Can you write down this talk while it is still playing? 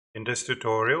In this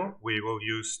tutorial, we will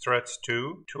use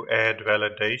struts.2 to add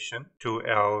validation to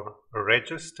our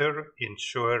Register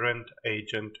Insurance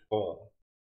Agent form.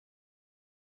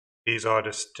 These are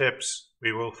the steps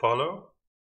we will follow.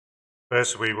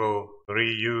 First, we will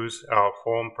reuse our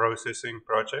form processing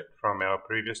project from our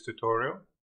previous tutorial.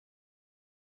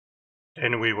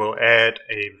 Then we will add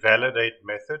a validate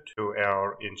method to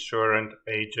our insurance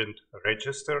agent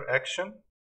register action.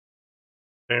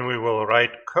 Then we will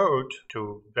write code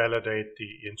to validate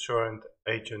the insurance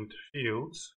agent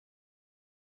fields.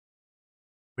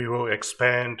 We will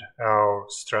expand our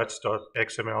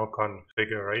struts.xml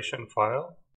configuration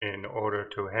file in order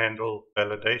to handle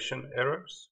validation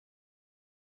errors.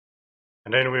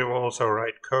 And then we will also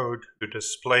write code to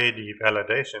display the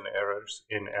validation errors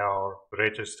in our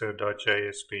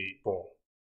Register.jsp form.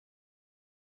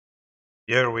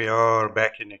 Here we are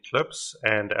back in Eclipse,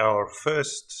 and our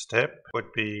first step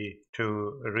would be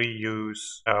to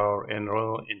reuse our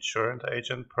Enroll Insurance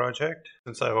Agent project.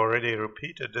 Since I've already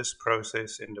repeated this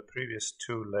process in the previous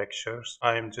 2 lectures,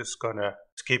 I'm just gonna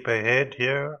skip ahead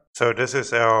here. So this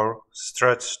is our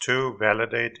struts.2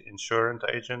 validate insurance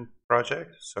agent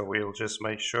project. So we'll just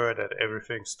make sure that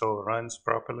everything still runs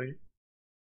properly.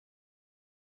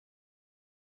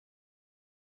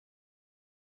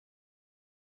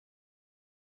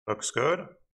 Looks good.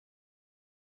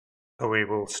 So we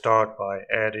will start by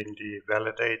adding the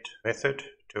validate method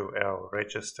to our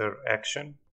register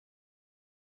action.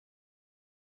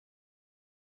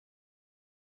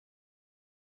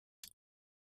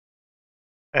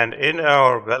 And in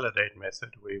our validate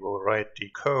method, we will write the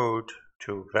code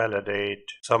to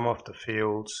validate some of the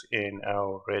fields in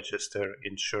our register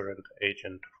insurance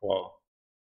agent form.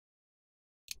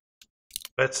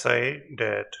 Let's say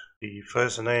that the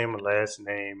first name, last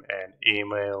name, and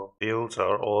email fields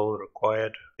are all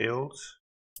required fields.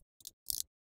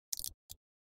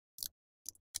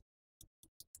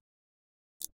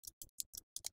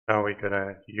 Now we're going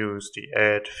to use the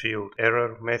add field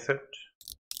error method.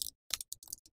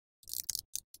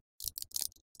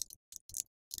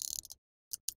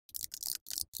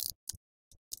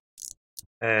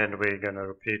 And we're going to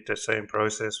repeat the same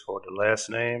process for the last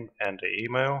name and the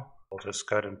email. I'll just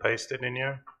cut and paste it in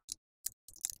here.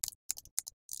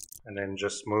 And then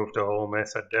just move the whole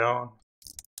method down.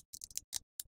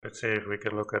 Let's see if we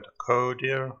can look at the code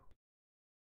here.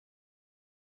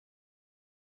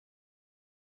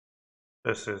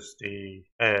 This is the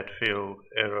add field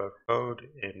error code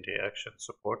in the action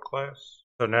support class.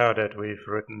 So now that we've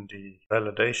written the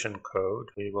validation code,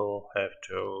 we will have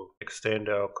to extend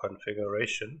our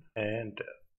configuration and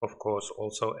of course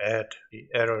also add the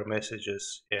error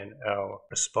messages in our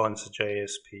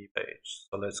response.jsp page.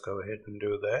 So let's go ahead and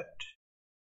do that.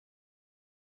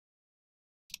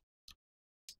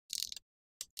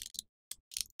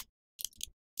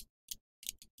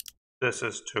 This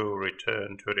is to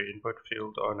return to the input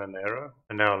field on an error.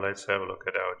 And now let's have a look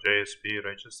at our JSP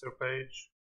register page.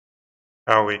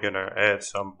 Now we're going to add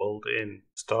some built-in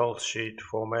style sheet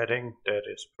formatting that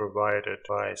is provided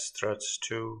by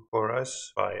struts.2 for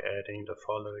us by adding the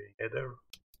following header.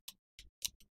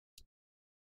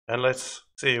 And let's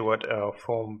see what our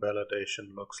form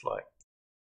validation looks like.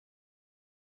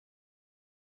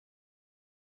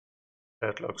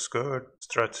 That looks good.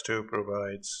 Struts.2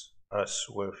 provides us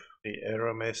with the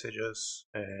error messages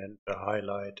and the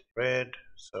highlight red,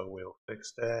 so we'll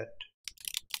fix that.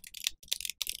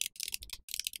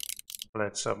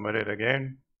 Let's submit it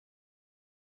again.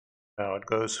 Now it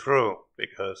goes through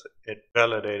because it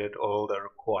validated all the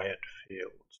required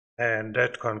fields. And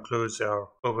that concludes our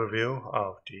overview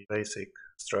of the basic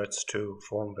struts.2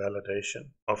 form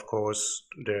validation. Of course,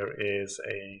 there is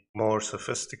a more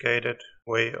sophisticated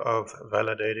way of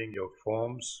validating your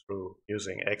forms through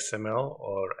using XML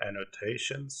or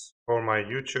annotations. For my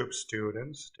YouTube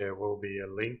students, there will be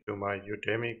a link to my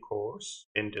Udemy course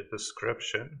in the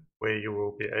description where you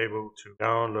will be able to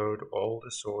download all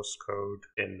the source code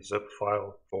in zip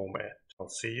file format. I'll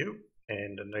see you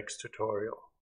in the next tutorial.